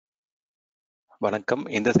வணக்கம்.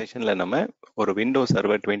 இந்த செஷன்ல நம்ம ஒரு விண்டோஸ்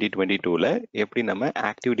சர்வர் 2022ல எப்படி நம்ம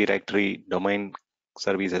active directory domain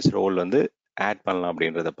services role வந்து ஆட் பண்ணலாம்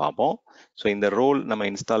அப்படின்றத பார்ப்போம். ஸோ இந்த ரோல் நம்ம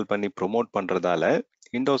இன்ஸ்டால் பண்ணி ப்ரொமோட் பண்றதால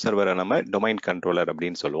விண்டோஸ் சர்வரை நம்ம டொமைன் கண்ட்ரோலர்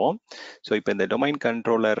அப்படின்னு சொல்லுவோம். ஸோ இப்போ இந்த டொமைன்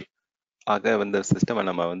கண்ட்ரோலர் ஆக வந்து சிஸ்டமை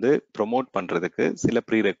நம்ம வந்து ப்ரொமோட் பண்றதுக்கு சில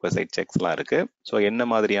ப்ரீ ரெக்வசைட் செக்ஸ்லாம் இருக்கு. ஸோ என்ன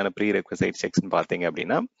மாதிரியான ப்ரீ ரெக்வசைட் செக்ஸ்ன்னு பார்த்தீங்க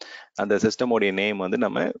அப்படின்னா, அந்த சிஸ்டமோடைய நேம் வந்து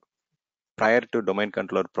நம்ம prior to domain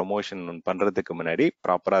controller promotion பண்றதுக்கு முன்னாடி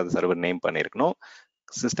ப்ராப்பரா அது சர்வர் நேம் பண்ணியிருக்கணும்.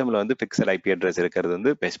 சிஸ்டம்ல வந்து ஃபிக்ஸட் ஐபி அட்ரஸ் இருக்கிறது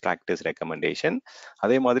வந்து பெஸ்ட் ப்ராக்டிஸ் ரெக்கமெண்டேஷன்.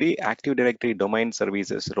 அதே மாதிரி active directory domain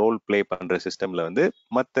services role play பண்ற சிஸ்டம்ல வந்து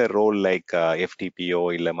மற்ற ரோல் லைக் எஃப்டிபிஓ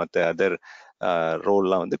இல்லை மற்ற அதர்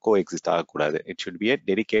ரோல்லாம் வந்து கோ எக்ஸிஸ்ட் ஆகக்கூடாது. It should be a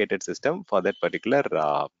dedicated system for that particular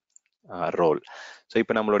role. So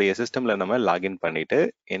இப்போ நம்மளுடைய சிஸ்டம்ல நம்ம லாகின் பண்ணிட்டு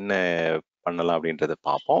என்ன பண்ணலாம் அப்படின்றத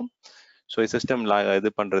பார்ப்போம். ஸோ சிஸ்டம் இது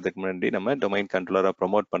பண்ணுறதுக்கு முன்னாடி நம்ம டொமைன் கண்ட்ரோலரை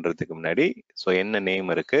ப்ரொமோட் பண்ணுறதுக்கு முன்னாடி ஸோ என்ன நேம்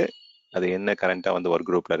இருக்கு, அது என்ன கரண்ட்டாக வந்து ஒர்க்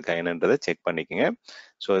குரூப்ல இருக்கா என்னன்றதை செக் பண்ணிக்கோங்க.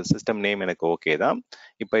 ஸோ சிஸ்டம் நேம் எனக்கு ஓகே தான்.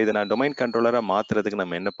 இப்போ இதை நான் டொமைன் கண்ட்ரோலராக மாற்றுறதுக்கு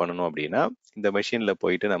நம்ம என்ன பண்ணணும் அப்படின்னா, இந்த மெஷினில்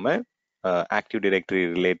போயிட்டு நம்ம ஆக்டிவ் டைரக்டரி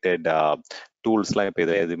ரிலேட்டட் டூல்ஸ்லாம் இப்போ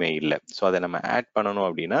இது எதுவுமே இல்லை. ஸோ அதை நம்ம ஆட் பண்ணணும்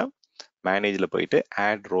அப்படின்னா மேனேஜில் போயிட்டு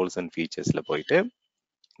ஆட் ரோல்ஸ் அண்ட் ஃபீச்சர்ஸில் போயிட்டு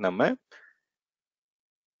நம்ம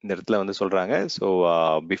இந்த இடத்துல வந்து சொல்றாங்க. So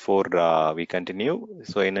before we continue,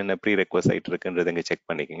 so என்னென்ன ப்ரீ ரெக்வசைட் இருக்குன்றது இங்கே செக்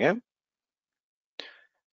பண்ணிக்கோங்க.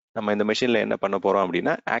 நம்ம இந்த மெஷின்ல என்ன பண்ண போறோம்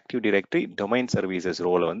அப்படின்னா ஆக்டிவ் டைரக்டரி டொமைன் சர்வீசஸ்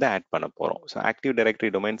ரோலை வந்து ஆட் பண்ண போறோம். So active directory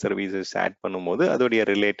domain services add பண்ணும்போது அதோடைய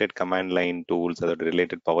ரிலேட்டட் கமாண்ட் லைன் டூல்ஸ், அதோட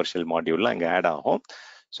ரிலேட்டட் பவர் ஷெல் மாடியூல்லாம் இங்கே ஆட் ஆகும்.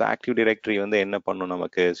 ஸோ ஆக்டிவ் டைரக்டரி வந்து என்ன பண்ணும்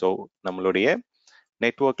நமக்கு, ஸோ நம்மளுடைய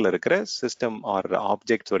நெட்ஒர்க்ல இருக்கிற சிஸ்டம் ஆர்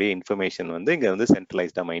ஆப்ஜெக்ட்ஸ் உடைய இன்ஃபர்மேஷன் வந்து இங்க வந்து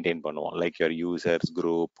சென்ட்ரலைஸ்டா மெயின்டைன் பண்ணுவோம். Like your users,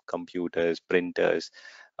 group, computers, printers,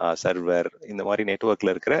 server, இந்த மாதிரி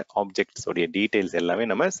நெட்ஒர்க்ல இருக்கிற ஆப்ஜெக்ட்ஸ் உடைய டீடைல்ஸ் எல்லாமே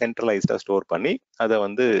நம்ம சென்ட்ரலைஸ்டா ஸ்டோர் பண்ணி அதை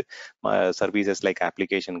வந்து சர்வீசஸ் லைக்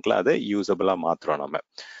அப்ளிகேஷனுக்குலாம் அதை யூசபிளா மாத்துறோம் நம்ம.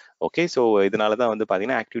 ஓகே, ஸோ இதனால தான் வந்து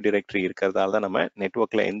பார்த்தீங்கன்னா ஆக்டிவ் டைரக்டரி இருக்கிறதால தான் நம்ம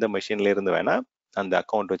நெட்ஒர்க்ல எந்த மெஷின்ல இருந்து வேணா அந்த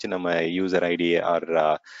அக்கௌண்ட் வச்சு நம்ம யூசர் ஐடி ஆர்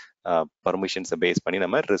பர்மிஷன்ஸை பேஸ் பண்ணி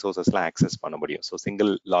நம்ம ரிசோர்ஸஸ்லாம் ஆக்சஸ் பண்ண முடியும். So single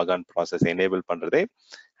log on process enable பண்ணுறதே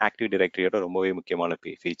ஆக்டிவ் டைரக்டரியோட ரொம்பவே முக்கியமான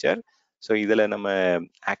ஃபீச்சர். ஸோ இதில் நம்ம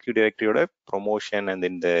ஆக்டிவ் டைரக்டரியோட ப்ரொமோஷன் அண்ட்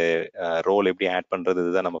இந்த ரோல் எப்படி ஆட் பண்ணுறது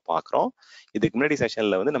இதுதான் நம்ம பார்க்குறோம். இதுக்கு முன்னாடி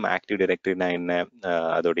செஷனில் வந்து நம்ம ஆக்டிவ் டைரக்டரினா என்ன,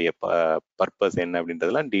 அதோடைய பர்பஸ் என்ன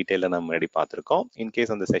அப்படின்றதெல்லாம் டீட்டெயிலாக நம்ம முன்னாடி பார்த்துருக்கோம்.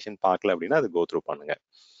 இன்கேஸ் அந்த செஷன் பார்க்கல அப்படின்னா அது கோ த்ரூ பண்ணுங்க.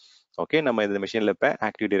 ஓகே, நம்ம இந்த மிஷினில் இப்போ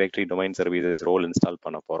active directory domain services role install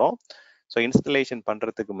பண்ண போகிறோம். ஸோ இன்ஸ்டலேஷன்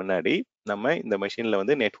பண்ணுறதுக்கு முன்னாடி நம்ம இந்த மெஷினில்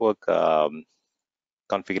வந்து நெட்ஒர்க்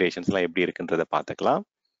கான்ஃபிகரேஷன்ஸ்லாம் எப்படி இருக்குன்றதை பார்த்துக்கலாம்.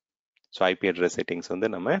 ஸோ ஐபி அட்ரஸ் செட்டிங்ஸ் வந்து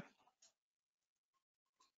நம்ம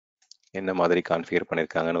என்ன மாதிரி கான்ஃபிகர்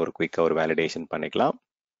பண்ணியிருக்காங்கன்னு ஒரு குயிக்காக ஒரு வேலிடேஷன் பண்ணிக்கலாம்.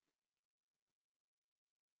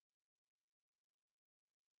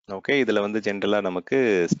 ஓகே, இதில் வந்து ஜென்ரலாக நமக்கு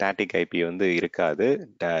ஸ்டாட்டிக் ஐபி வந்து இருக்காது,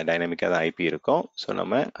 டைனமிக்காக தான் ஐபி இருக்கும். ஸோ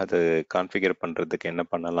நம்ம அது கான்ஃபிகர் பண்ணுறதுக்கு என்ன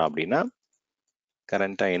பண்ணலாம் அப்படின்னா,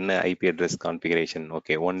 கரண்ட்டாக என்ன ஐபி அட்ரஸ் கான்ஃபிகரேஷன்,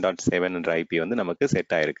 ஓகே 1.7 என்ற ஐபி வந்து நமக்கு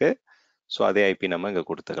செட் ஆயிருக்கு. ஸோ அதே ஐபி நம்ம இங்கே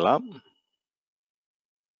கொடுத்துக்கலாம்.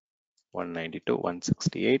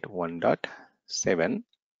 192.168.1.7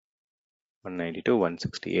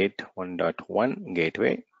 192.168.1.1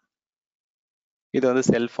 கேட்வே. இது வந்து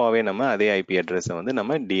செல்ஃபாவே நம்ம அதே ஐபி அட்ரஸை வந்து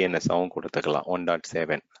நம்ம டிஎன்எஸ்ஸாகவும் கொடுத்துக்கலாம்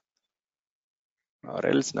 1.7.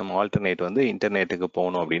 எல்ஸ் நம்ம ஆல்டர்னேட் வந்து இன்டர்நெட்டுக்கு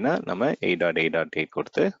போகணும் அப்படின்னா நம்ம 8.8.8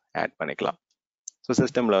 கொடுத்து ஆட் பண்ணிக்கலாம். ஸோ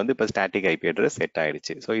சிஸ்டமில் வந்து இப்போ ஸ்டாட்டிக் ஐபி அட்ரஸ் செட்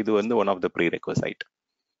ஆயிடுச்சு. ஸோ இது வந்து one of the pre requisite.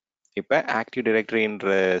 இப்போ ஆக்டிவ் டைரக்டரின்ற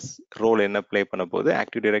ரோல் என்ன பிளே பண்ண போது,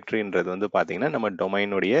 ஆக்டிவ் டைரக்டரின்றது வந்து பார்த்தீங்கன்னா நம்ம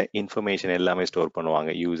டொமைனுடைய இன்ஃபர்மேஷன் எல்லாமே ஸ்டோர்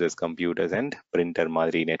பண்ணுவாங்க. யூசர்ஸ், கம்ப்யூட்டர்ஸ் அண்ட் பிரிண்டர்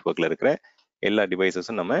மாதிரி நெட்ஒர்க்ல இருக்கிற எல்லா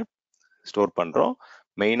டிவைசஸும் நம்ம ஸ்டோர் பண்ணுறோம்.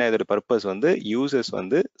 மெயினாக இதோட பர்பஸ் வந்து யூசர்ஸ்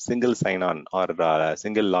வந்து single sign on R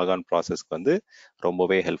single log on ப்ராசஸ்க்கு வந்து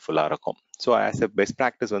ரொம்பவே ஹெல்ப்ஃபுல்லாக இருக்கும். So as a best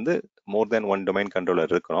practice வந்து மோர் தென் 1 டொமைன்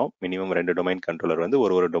கண்ட்ரோலர் இருக்கணும். மினிமம் 2 டொமைன் கண்ட்ரோலர் வந்து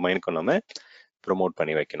ஒரு டொமைனுக்கும் நம்ம ப்ரொமோட்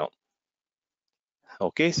பண்ணி வைக்கணும்.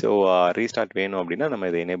 ஓகே, ஸோ ரீஸ்டார்ட் வேணும் அப்படின்னா நம்ம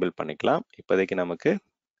இதை எனேபிள் பண்ணிக்கலாம். இப்போதைக்கு நமக்கு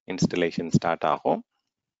இன்ஸ்டலேஷன் ஸ்டார்ட் ஆகும்.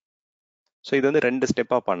 ஸோ இது வந்து 2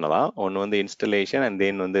 ஸ்டெப்பாக பண்ணலாம். ஒன்று வந்து இன்ஸ்டலேஷன் அண்ட்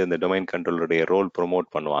தென் வந்து இந்த டொமைன் கண்ட்ரோலருடைய ரோல் ப்ரொமோட்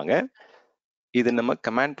பண்ணுவாங்க. இது நம்ம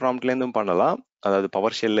கமாண்ட் ப்ராம்ப்ட்லேருந்தும் பண்ணலாம், அதாவது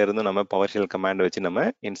பவர் ஷெல்ல இருந்து நம்ம பவர் ஷெல் கமாண்ட் வச்சு நம்ம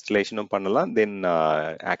இன்ஸ்டலேஷனும் பண்ணலாம். தென்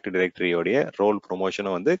ஆக்டிவ் டைரக்டரியோடைய ரோல்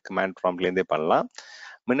ப்ரொமோஷனும் வந்து கமாண்ட் ப்ராம்ப்ட்லேருந்தே பண்ணலாம்.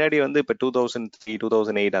 முன்னாடி வந்து இப்போ 2003,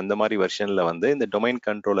 2008 அந்த மாதிரி வெர்ஷன்ல வந்து இந்த டொமைன்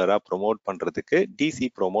கண்ட்ரோலரா ப்ரொமோட் பண்றதுக்கு டிசி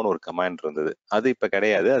ப்ரோமோன்னு ஒரு கமாண்ட் இருந்தது. அது இப்போ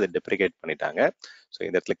கிடையாது, அது டெப்ரிகேட் பண்ணிட்டாங்க. ஸோ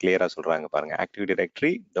இந்த இடத்துல கிளியரா சொல்றாங்க பாருங்க, active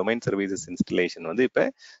directory domain services installation வந்து இப்போ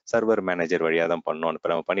சர்வர் மேனேஜர் வழியா தான் பண்ணணும்.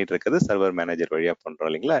 இப்போ நம்ம பண்ணிட்டு இருக்கிறது சர்வர் மேனேஜர் வழியா பண்றோம்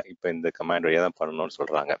இல்லைங்களா, இப்போ இந்த கமாண்ட் வழியா தான் பண்ணணும்னு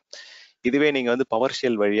சொல்றாங்க. இதுவே நீங்க வந்து பவர்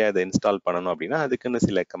ஷெல் வழியா இதை இன்ஸ்டால் பண்ணணும் அப்படின்னா அதுக்குன்னு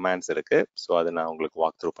சில கமாண்ட்ஸ் இருக்கு. ஸோ அதை நான் உங்களுக்கு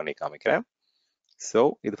வாக் த்ரூ பண்ணி காமிக்கிறேன். ஸோ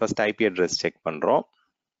இது ஃபர்ஸ்ட் ஐபி அட்ரஸ் செக் பண்றோம்.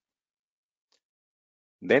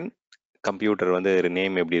 தென் கம்ப்யூட்டர் வந்து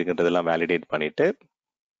நேம் எப்படி இருக்குன்றதெல்லாம் வேலிடேட் பண்ணிட்டு,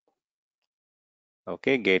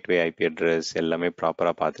 ஓகே, கேட்வே ஐபி அட்ரஸ் எல்லாமே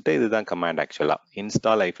ப்ராப்பரா பார்த்துட்டு, இதுதான் கமாண்ட் ஆக்சுவலா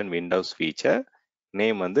இன்ஸ்டால் விண்டோஸ் ஃபீச்சர்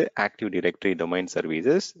நேம் வந்து ஆக்டிவ் டைரக்டரி டொமைன்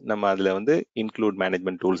சர்வீசஸ். நம்ம அதுல வந்து இன்க்ளூட்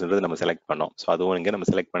மேனேஜ்மெண்ட் டூல்ஸ்ன்றது நம்ம செலக்ட் பண்ணோம். ஸோ அதுவும் இங்கே நம்ம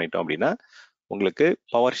செலக்ட் பண்ணிட்டோம் அப்படின்னா உங்களுக்கு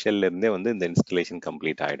பவர் ஷெல்ல இருந்தே வந்து இந்த இன்ஸ்டலேஷன்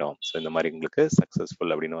கம்ப்ளீட் ஆயிடும். ஸோ இந்த மாதிரி உங்களுக்கு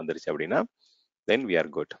சக்சஸ்ஃபுல் அப்படின்னு வந்துருச்சு அப்படின்னா தென் வி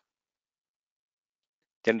ஆர் குட்.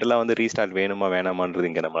 ஜென்ரலாக வந்து ரீஸ்டார்ட் வேணுமா வேணாமான்றது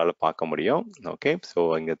இங்கே நம்மளால பார்க்க முடியும். ஓகே, ஸோ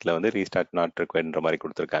இங்கத்துல வந்து ரீஸ்டார்ட் நாட் ரிக்வயர்ன்ற மாதிரி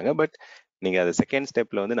கொடுத்துருக்காங்க. பட் நீங்கள் அது செகண்ட்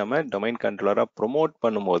ஸ்டெப்ல வந்து நம்ம டொமைன் கண்ட்ரோலராக ப்ரொமோட்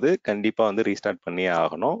பண்ணும்போது கண்டிப்பாக வந்து ரீஸ்டார்ட் பண்ணியே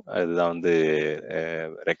ஆகணும். அதுதான் வந்து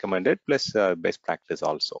recommended plus best practice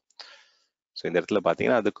also. So இந்த இடத்துல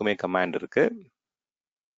பார்த்தீங்கன்னா அதுக்குமே கமாண்ட் இருக்கு.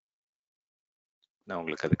 நான்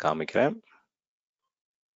உங்களுக்கு அது காமிக்கிறேன்.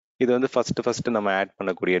 இது வந்து ஃபர்ஸ்ட் நம்ம ஆட்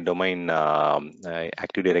பண்ணக்கூடிய டொமைன்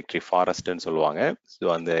ஆக்டிவ் டைரக்டரி ஃபாரஸ்ட்னு சொல்லுவாங்க. ஸோ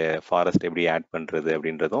அந்த ஃபாரஸ்ட் எப்படி ஆட் பண்றது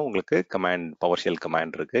அப்படின்றதும் உங்களுக்கு கமாண்ட் பவர் ஷெல்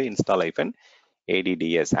கமாண்ட் இருக்கு. Install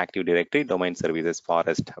ADDS active directory domain services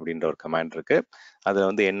forest அப்படின்ற ஒரு கமாண்ட் இருக்கு. அதில்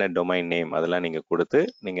வந்து என்ன டொமைன் நேம் அதெல்லாம் நீங்க கொடுத்து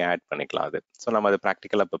நீங்க ஆட் பண்ணிக்கலாம் அது. ஸோ நம்ம அதை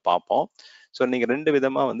ப்ராக்டிக்கலாக இப்போ பார்ப்போம். ஸோ நீங்க ரெண்டு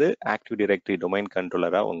விதமா வந்து ஆக்டிவ் டைரக்டரி டொமைன்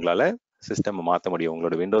கண்ட்ரோலரா உங்களால சிஸ்டம் மாற்ற முடியும்.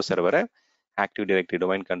 உங்களோட விண்டோஸ் சர்வரை ஆக்டிவ் டைரக்டரி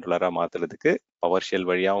டொமைன் கண்ட்ரோலரா மாத்துறதுக்கு பவர் ஷெல்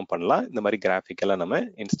வழியாகவும் பண்ணலாம். இந்த மாதிரி கிராஃபிக்கலா நம்ம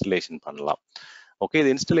இன்ஸ்டலேஷன் பண்ணலாம். ஓகே, இது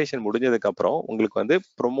இன்ஸ்டலேஷன் முடிஞ்சதுக்கு அப்புறம் உங்களுக்கு வந்து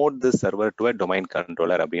promote the server to domain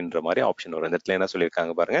controller அப்படின்ற மாதிரி ஆப்ஷன் வரும். இந்த இடத்துல என்ன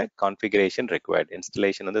சொல்லியிருக்காங்க பாருங்க, கான்ஃபிகரேஷன் ரெக்வயர்ட்.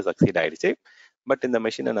 இன்ஸ்டலேஷன் வந்து சக்சீட் ஆயிடுச்சு. பட் இந்த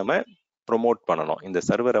மெஷினை நம்ம ப்ரொமோட் பண்ணணும். இந்த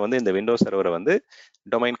சர்வரை வந்து இந்த விண்டோஸ் சர்வரை வந்து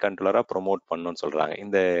டொமைன் கண்ட்ரோலரா ப்ரொமோட் பண்ணணும்னு சொல்றாங்க.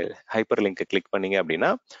 இந்த ஹைப்பர் லிங்கை கிளிக் பண்ணீங்க அப்படின்னா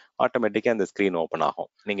ஆட்டோமேட்டிக்கா அந்த ஸ்கிரீன் ஓப்பன் ஆகும்.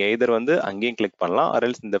 நீங்க எதர் வந்து அங்கேயும் கிளிக் பண்ணலாம்,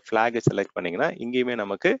 அரல்ஸ் இந்த ஃபிளாகை செலக்ட் பண்ணீங்கன்னா இங்கேயுமே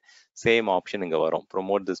நமக்கு சேம் ஆப்ஷன் இங்க வரும்.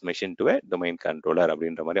 Promote this machine to domain controller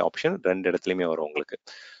அப்படின்ற மாதிரி ஆப்ஷன் ரெண்டு இடத்துலயுமே வரும் உங்களுக்கு.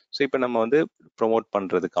 ஸோ இப்போ நம்ம வந்து ப்ரோமோட்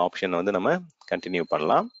பண்றதுக்கு ஆப்ஷன் வந்து நம்ம கண்டினியூ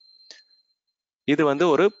பண்ணலாம். இது வந்து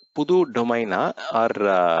ஒரு புது டொமைனா ஆர்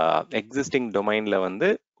எக்ஸிஸ்டிங் டொமைன்ல வந்து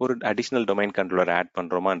ஒரு அடிஷனல் டொமைன் கண்ட்ரோலர் ஆட்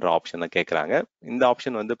பண்றோமான்ற ஆப்ஷனை கேட்கறாங்க. இந்த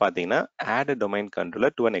ஆப்ஷன் வந்து பாத்தீங்கன்னா add domain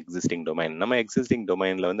controller to an existing domain. நம்ம எக்ஸிஸ்டிங்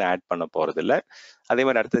டொமைன்ல வந்து ஆட் பண்ண போறது இல்லை. அதே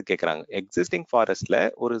மாதிரி அடுத்தது கேட்கறாங்க, எக்ஸிஸ்டிங் ஃபாரஸ்ட்ல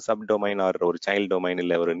ஒரு சப் டொமைன் ஆர் ஒரு சைல்ட் டொமைன்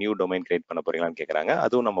இல்ல ஒரு நியூ டொமைன் கிரியேட் பண்ண போறீங்களான்னு கேட்கறாங்க.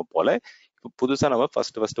 அதுவும் நம்ம போல இப்போ புதுசா நம்ம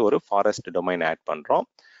ஃபர்ஸ்ட் ஒரு ஃபாரஸ்ட் டொமைன் ஆட் பண்றோம்.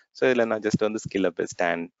 ஸோ இதுல நான் ஜஸ்ட் வந்து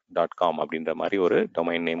skillupistan.com அப்படின்ற மாதிரி ஒரு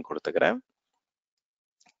டொமைன் நேம் கொடுத்துக்கிறேன்.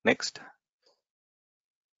 நெக்ஸ்ட்,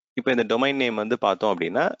 இப்போ இந்த டொமைன் நேம் வந்து பார்த்தோம்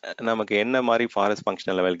அப்படின்னா நமக்கு என்ன மாதிரி ஃபாரஸ்ட்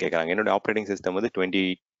ஃபங்க்ஷனல் லெவல் கேட்குறாங்க. என்னோட ஆப்ரேட்டிங் சிஸ்டம் வந்து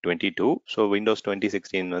 2022. ஸோ விண்டோஸ்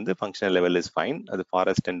 2016 வந்து ஃபங்க்ஷனல் லெவல் இஸ் ஃபைன். அது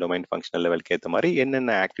ஃபாரஸ்ட் அண்ட் டொமைன் ஃபங்க்ஷனல் லெவலுக்கு ஏற்ற மாதிரி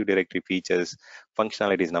என்னென்ன ஆக்டிவ் டைரக்டரி ஃபீச்சர்ஸ்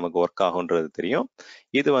ஃபங்க்ஷனாலிட்டிஸ் நமக்கு ஒர்க் ஆகுன்றது தெரியும்.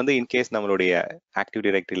 இது வந்து இன்கேஸ் நம்மளுடைய ஆக்டிவ்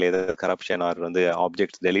டைரக்டரியில் ஏதாவது கரப்ஷன் ஆர் வந்து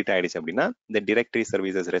ஆப்ஜெக்ட்ஸ் டெலிட் ஆயிடுச்சு அப்படின்னா இந்த டிரெக்டரி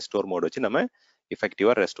சர்வீசஸ் ரெஸ்டோர் மோட் வச்சு நம்ம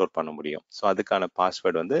எஃபெக்டிவாக ரெஸ்டோர் பண்ண முடியும். ஸோ அதுக்கான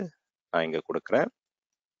பாஸ்வேர்டு வந்து நான் இங்கே கொடுக்குறேன்.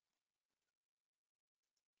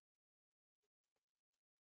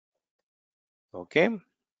 ஓகே,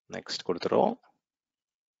 நெக்ஸ்ட் கொடுத்துருவோம்.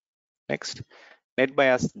 நெக்ஸ்ட்,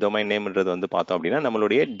 நெட்பயாஸ் டொமைன் நேம்ன்றது வந்து பார்த்தோம் அப்படின்னா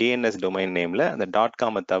நம்மளுடைய டிஎன்எஸ் டொமைன் நேம்ல அந்த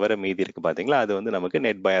 .com தவிர மீதி இருக்கு பாத்தீங்களா, அது வந்து நமக்கு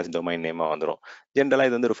நெட்பயாஸ் டொமைன் நேமா வந்துடும். ஜென்ரலா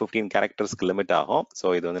இது வந்து ஒரு 15 கேரக்டர்ஸ்க்கு லிமிட் ஆகும்.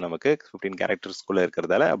 ஸோ இது வந்து நமக்கு 15 கேரக்டர்ஸ்க்குள்ள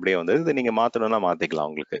இருக்கிறதால அப்படியே வந்து இது நீங்க மாத்தணும்னா மாத்திக்கலாம்.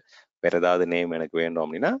 உங்களுக்கு வேற ஏதாவது நேம் எனக்கு வேணும்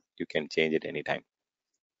அப்படின்னா you can change it any time.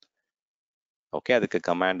 Okay, அதுக்கு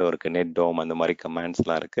கமாண்டும் இருக்கு, நெட் டோம் அந்த மாதிரி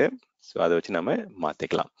கமாண்ட்ஸ்லாம் இருக்கு. ஸோ அதை வச்சு நம்ம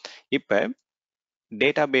மாத்திக்கலாம். இப்போ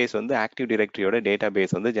டேட்டா பேஸ் வந்து ஆக்டிவ் டைரக்டரியோட டேட்டா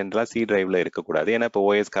பேஸ் வந்து ஜென்ரலா சி டிரைவ்ல இருக்கக்கூடாது. ஏன்னா இப்போ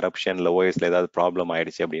ஓஎஸ் கரப்ஷன்ல ஓஎஸ்ல ஏதாவது ப்ராப்ளம்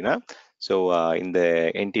ஆயிடுச்சு அப்படின்னா ஸோ இந்த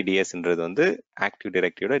NTDSன்றது வந்து active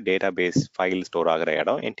டைரக்டரியோட data base file store ஆகிற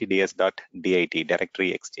இடம். NTDS.dit directory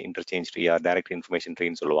interchange tree R directory information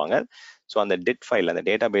ட்ரீன்னு சொல்லுவாங்க. ஸோ அந்த டிட் ஃபைல், அந்த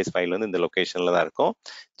டேட்டா பேஸ் ஃபைல் வந்து இந்த லொகேஷன்ல தான் இருக்கும்.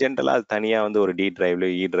 ஜென்ரலா அது தனியா வந்து ஒரு டி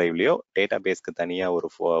டிரைவ்லயோ இ டிரைவ்லயோ டேட்டா பேஸ்க்கு தனியா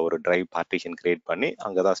ஒரு டிரைவ் பார்ட்டிஷன் கிரியேட் பண்ணி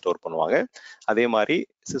அங்கதான் ஸ்டோர் பண்ணுவாங்க. அதே மாதிரி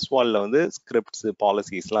சிஸ்வால்ல வந்து ஸ்கிரிப்ட்ஸ்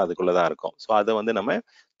பாலிசிஸ்லாம் அதுக்குள்ளதான் இருக்கும். ஸோ அதை வந்து நம்ம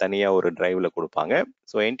தனியா ஒரு டிரைவ்ல கொடுப்பாங்க.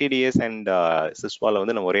 ஸோ NTDS அண்ட் சிஸ்வால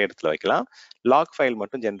வந்து நம்ம ஒரே இடத்துல வைக்கலாம். லாக் ஃபைல்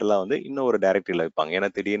மட்டும் ஜென்ரலா வந்து இன்னும் ஒரு டைரக்டரியில வைப்பாங்க. ஏன்னா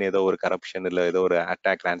திடீர்னு ஏதோ ஒரு கரப்ஷன் இல்லை ஏதோ ஒரு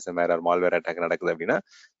attack, ransomware R malware attack நடக்குது அப்படின்னா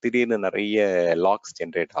திடீர்னு நிறைய லாக்ஸ்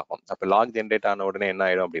ஜென்ரேட் ஆகும். அப்போ லாக் ஜென்ரேட் ஆன உடனே என்ன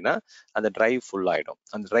ஆயிடும் அப்படின்னா அந்த டிரைவ் ஃபுல் ஆயிடும்.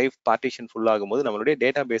 அந்த டிரைவ் பார்ட்டிஷன் ஃபுல் ஆகும்போது நம்மளுடைய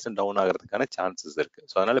டேட்டா பேஸும் டவுன் ஆகிறதுக்கான சான்சஸ் இருக்கு.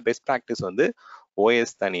 ஸோ அதனால பெஸ்ட் ப்ராக்டிஸ் வந்து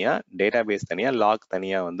ஓஎஸ் தனியா, டேட்டா பேஸ் தனியா, லாக்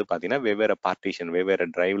தனியா வந்து பாத்தீங்கன்னா வெவ்வேறு பார்ட்டிஷன் வெவ்வேறு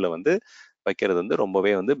டிரைவ்ல வந்து வைக்கிறது வந்து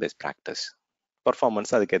ரொம்பவே வந்து பெஸ்ட் ப்ராக்டிஸ்.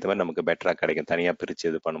 பர்ஃபார்மன்ஸ் அதுக்கேற்ற மாதிரி நமக்கு பெட்டரா கிடைக்கும். தனியா பிரிச்சு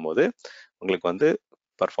இது பண்ணும்போது உங்களுக்கு வந்து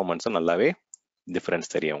பர்ஃபார்மன்ஸும் நல்லாவே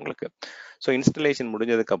டிஃபரன்ஸ் தெரியும் உங்களுக்கு. ஸோ இன்ஸ்டலேஷன்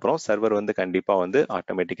முடிஞ்சதுக்கு அப்புறம் சர்வர் வந்து கண்டிப்பா வந்து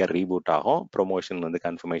ஆட்டோமேட்டிக்கா ரீபூட் ஆகும். ப்ரொமோஷன் வந்து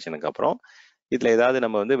கன்ஃபர்மேஷனுக்கு அப்புறம் இதுல ஏதாவது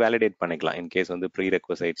நம்ம வந்து வேலிடேட் பண்ணிக்கலாம். இன்கேஸ் வந்து ப்ரீ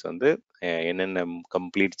ரெக்வசைட்ஸ் வந்து என்னென்ன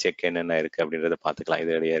கம்ப்ளீட் செக் என்னென்ன இருக்கு அப்படின்றத பார்த்துக்கலாம்.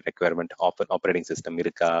 இதோடைய ரெக்குயர்மெண்ட் ஆப்ரேட்டிங் சிஸ்டம்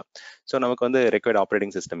இருக்கா. ஸோ நமக்கு வந்து ரெக்வயர்ட்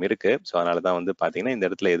ஆப்ரேட்டிங் சிஸ்டம் இருக்கு. ஸோ அதனால தான் வந்து பார்த்தீங்கன்னா இந்த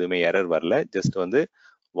இடத்துல எதுவுமே எரர் வரல. ஜஸ்ட் வந்து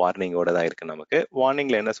வார்னிங்கோட தான் இருக்கு. நமக்கு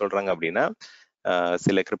வார்னிங்ல என்ன சொல்றாங்க அப்படின்னா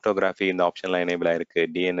சில கிரிப்டோகிராஃபி இந்த ஆப்ஷன்லாம் எனேபிள் ஆயிருக்கு.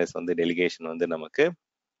 டிஎன்எஸ் வந்து டெலிகேஷன் வந்து நமக்கு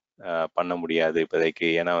பண்ண முடியாது இப்போதைக்கு.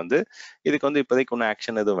 ஏன்னா வந்து இதுக்கு வந்து இப்போதைக்கு ஒன்றும்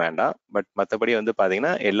ஆக்ஷன் எதுவும் வேண்டாம். பட் மற்றபடி வந்து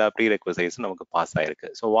பார்த்தீங்கன்னா எல்லா ப்ரீ ரெக்வசைட்ஸும் நமக்கு பாஸ் ஆயிருக்கு.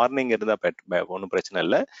 ஸோ வார்னிங் இருந்தால் ஒன்றும் பிரச்சனை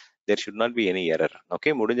இல்லை. There should not be any error.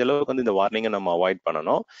 Okay, முடிஞ்ச அளவுக்கு வந்து இந்த வார்னிங்கை நம்ம அவாய்ட்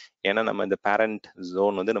பண்ணணும். ஏன்னா நம்ம இந்த பேரண்ட்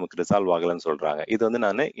ஜோன் வந்து நமக்கு ரிசால்வ் ஆகலன்னு சொல்றாங்க. இது வந்து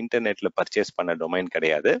நான் இன்டர்நெட்ல பர்ச்சேஸ் பண்ண டொமைன்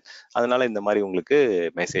கிடையாது. அதனால இந்த மாதிரி உங்களுக்கு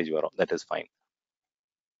மெசேஜ் வரும். That is fine.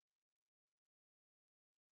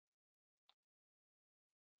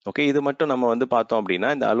 ஓகே, இது மட்டும் நம்ம வந்து பார்த்தோம் அப்படின்னா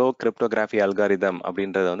இந்த அலோ கிரிப்டோகிராஃபி அல்காரிதம்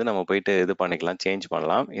அப்படின்றத வந்து நம்ம போயிட்டு இது பண்ணிக்கலாம், சேஞ்ச்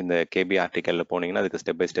பண்ணலாம். இந்த கேபி ஆர்டிக்கல்ல போனீங்கன்னா அதுக்கு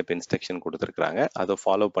ஸ்டெப் பை ஸ்டெப் இன்ஸ்ட்ரக்ஷன் கொடுத்துருக்காங்க. அதை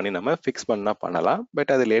ஃபாலோ பண்ணி நம்ம ஃபிக்ஸ் பண்ணா பண்ணலாம்.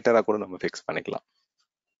 பட் அது லேட்டரா கூட நம்ம ஃபிக்ஸ் பண்ணிக்கலாம்.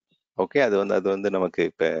 ஓகே, அது வந்து நமக்கு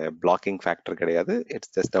இப்போ பிளாக்கிங் ஃபேக்டர் கிடையாது.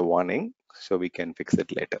 It's just a warning. So we can fix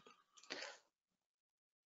it later.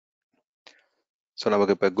 So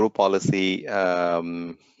நமக்கு இப்போ குரூப் பாலிசி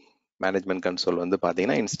மேனேஜ்மெண்ட் கன்சோல் வந்து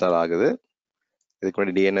பார்த்தீங்கன்னா இன்ஸ்டால் ஆகுது. இதுக்கு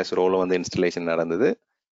முன்னாடி டிஎன்எஸ் ரோலும் வந்து இன்ஸ்டலேஷன் நடந்தது.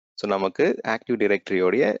 ஸோ நமக்கு ஆக்டிவ்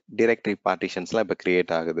டிரெக்டரியோடைய டிரெக்டரி பார்ட்டிஷன்ஸ்லாம் இப்போ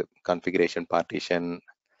கிரியேட் ஆகுது. கான்ஃபிகரேஷன் பார்ட்டிஷன்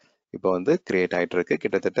இப்போ வந்து கிரியேட் ஆகிட்டு இருக்கு.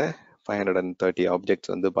 கிட்டத்தட்ட 530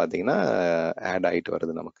 ஆப்ஜெக்ட்ஸ் வந்து பார்த்தீங்கன்னா ஆட் ஆகிட்டு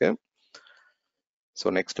வருது நமக்கு.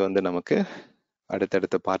 ஸோ நெக்ஸ்ட் வந்து நமக்கு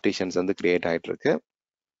அடுத்தடுத்த பார்ட்டிஷன்ஸ் வந்து கிரியேட் ஆகிட்டு இருக்கு.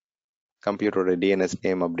 கம்ப்யூட்டரோட டிஎன்எஸ்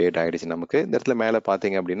நேம் அப்டேட் ஆகிடுச்சு நமக்கு. இந்த இடத்துல மேலே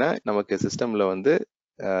பார்த்தீங்க அப்படின்னா நமக்கு சிஸ்டமில் வந்து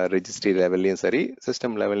ரெஜிஸ்ட்ரி லெவல்லையும் சரி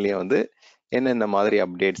சிஸ்டம் லெவல்லையும் வந்து என்னென்ன மாதிரி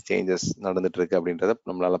அப்டேட்ஸ் சேஞ்சஸ் நடந்துட்டு இருக்கு அப்படின்றத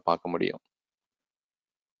நம்மளால பார்க்க முடியும்.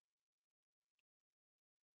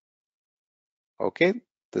 Okay,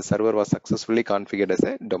 the server was successfully configured as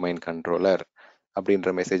a domain controller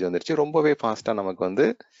அப்படின்ற மெசேஜ் வந்துருச்சு. ரொம்பவே ஃபாஸ்ட்டாக நமக்கு வந்து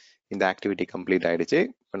இந்த ஆக்டிவிட்டி கம்ப்ளீட் ஆயிடுச்சு.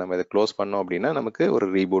 இப்போ நம்ம இதை க்ளோஸ் பண்ணோம் அப்படின்னா நமக்கு ஒரு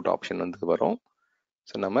ரீபூட் ஆப்ஷன் வந்து வரும்.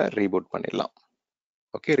 ஸோ நம்ம ரீபூட் பண்ணிடலாம்.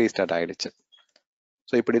 ஓகே, ரீஸ்டார்ட் ஆயிடுச்சு.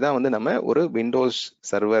 ஸோ இப்படி தான் வந்து நம்ம ஒரு விண்டோஸ்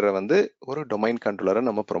சர்வரை வந்து ஒரு டொமைன் கண்ட்ரோலரை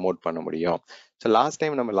நம்ம ப்ரொமோட் பண்ண முடியும். ஸோ லாஸ்ட்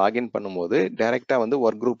டைம் நம்ம லாகின் பண்ணும்போது டைரெக்டாக வந்து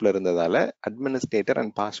ஒர்க் குரூப்ல இருந்ததால அட்மினிஸ்ட்ரேட்டர்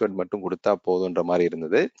அண்ட் பாஸ்வேர்ட் மட்டும் கொடுத்தா போதுன்ற மாதிரி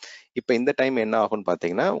இருந்தது. இப்போ இந்த டைம் என்ன ஆகும்னு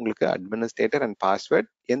பார்த்தீங்கன்னா உங்களுக்கு அட்மினிஸ்ட்ரேட்டர் அண்ட் பாஸ்வேர்ட்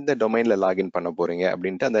எந்த டொமைன்ல லாகின் பண்ண போறீங்க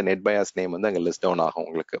அப்படின்ட்டு அந்த நெட் பயாஸ் நேம் வந்து அங்கே லிஸ்ட் டவுன் ஆகும்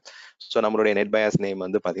உங்களுக்கு. ஸோ நம்மளுடைய நெட் பயாஸ் நேம்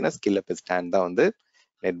வந்து பார்த்தீங்கன்னா ஸ்கில் அப் ஸ்டாண்ட் தான் வந்து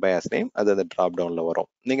நெட் பயாஸ் நேம். அது அந்த டிராப் டவுன்ல வரும்.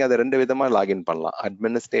 நீங்க அதை ரெண்டு விதமா லாகின் பண்ணலாம்.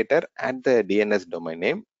 Administrator at the DNS domain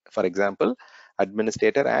name, for example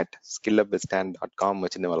administrator at skillupwithstand.com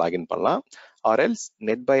வச்சு நம்ம லாகின் பண்ணலாம். Or else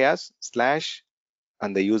net bias slash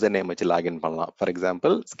அந்த யூசர் நேம் வச்சு லாகின் பண்ணலாம். For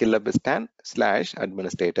example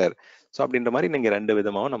skillupwithstand/administrator. ஸோ அப்படின்ற மாதிரி நீங்க ரெண்டு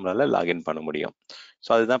விதமாகவும் நம்மளால லாகின் பண்ண முடியும். ஸோ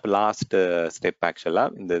அதுதான் இப்போ லாஸ்ட் ஸ்டெப் ஆக்சுவலா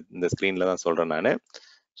இந்த ஸ்க்ரீன்ல தான் சொல்றேன் நான்.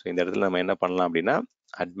 ஸோ இந்த இடத்துல நம்ம என்ன பண்ணலாம் அப்படின்னா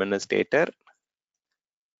administrator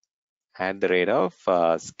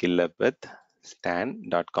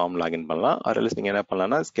 @skillupwithstand.com லாகின் பண்ணலாம். ஆர் எல்ஸ் நீங்க என்ன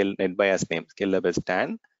பண்ணலாம்னா net bias name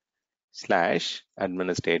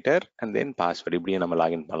skillupwithstand/administrator and then password இப்படியும் நம்ம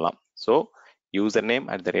லாகின் பண்ணலாம். So username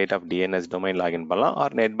 @DNS domain login பண்ணலாம்.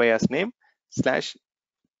 R netbias name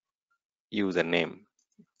 /username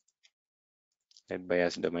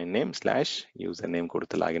netbias domain name /username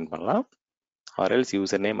கொடுத்து லாகின் பண்ணலாம். Or else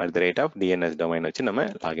username @DNS domain வச்சு நம்ம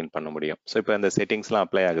லாகின் பண்ண முடியும். ஸோ இப்போ இந்த செட்டிங்ஸ்லாம்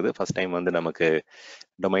அப்ளை ஆகுது. ஃபர்ஸ்ட் டைம் வந்து நமக்கு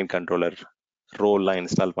டொமைன் கண்ட்ரோலர் ரோல்லாம்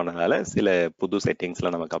இன்ஸ்டால் பண்ணதால சில புது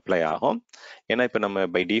செட்டிங்ஸ்லாம் நமக்கு அப்ளை ஆகும். ஏன்னா இப்போ நம்ம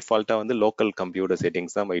பை டிஃபால்ட்டா வந்து லோக்கல் கம்ப்யூட்டர்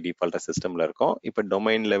செட்டிங்ஸ் தான் பை டிஃபால்ட்டா சிஸ்டம்ல இருக்கும். இப்போ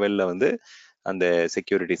டொமைன் லெவல்ல வந்து அந்த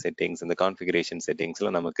செக்யூரிட்டி செட்டிங்ஸ் இந்த கான்ஃபிகரேஷன்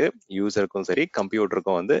செட்டிங்ஸ்லாம் நமக்கு யூசருக்கும் சரி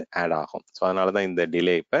கம்ப்யூட்டருக்கும் வந்து ஆட் ஆகும். ஸோ அதனால தான் இந்த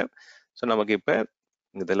டிலே இப்போ. ஸோ நமக்கு இப்போ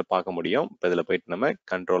இதில் பார்க்க முடியும். இப்போ இதில் போயிட்டு நம்ம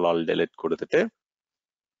கண்ட்ரோல் ஆல் டெலிட் கொடுத்துட்டு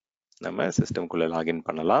நம்ம சிஸ்டம்குள்ள லாகின்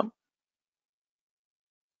பண்ணலாம்.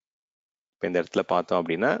 இப்போ இந்த இடத்துல பார்த்தோம்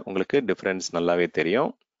அப்படின்னா உங்களுக்கு டிஃபரன்ஸ் நல்லாவே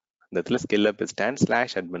தெரியும். இந்த இடத்துல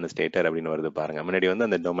skillupwithstand/administrator அப்படின்னு வருது பாருங்க. முன்னாடி வந்து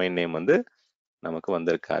அந்த டொமைன் நேம் வந்து நமக்கு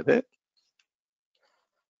வந்திருக்காது.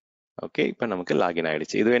 ஓகே, இப்போ நமக்கு லாகின்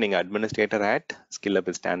ஆயிடுச்சு. இதுவே நீங்க administrator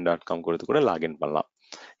 @skillupwithstand.com கொடுத்து கூட லாகின் பண்ணலாம்.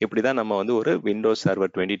 இப்படிதான் நம்ம வந்து ஒரு விண்டோஸ்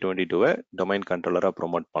சர்வர் 2022 டொமைன் கண்ட்ரோலரா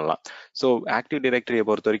ப்ரொமோட் பண்ணலாம். ஸோ ஆக்டிவ் டைரக்டரியை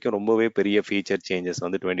பொறுத்த வரைக்கும் ரொம்பவே பெரிய ஃபீச்சர் சேஞ்சஸ்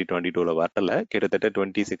வந்து 2022 வரல. கிட்டத்தட்ட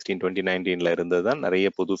 2016 2019 இருந்தது தான் நிறைய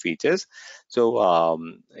புது ஃபீச்சர்ஸ். ஸோ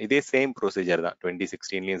இதே சேம் ப்ரொசீஜர் தான்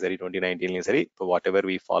 2016லயும் சரி 2019லயும் சரி. இப்போ வாட் எவர்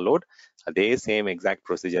வி ஃபாலோட் அதே சேம் எக்ஸாக்ட்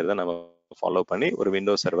ப்ரொசீஜர் தான் நம்ம ஃபாலோ பண்ணி ஒரு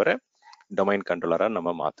விண்டோஸ் சர்வரை டொமைன் கண்ட்ரோலரா நம்ம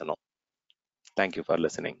மாற்றணும். Thank you for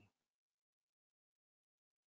listening.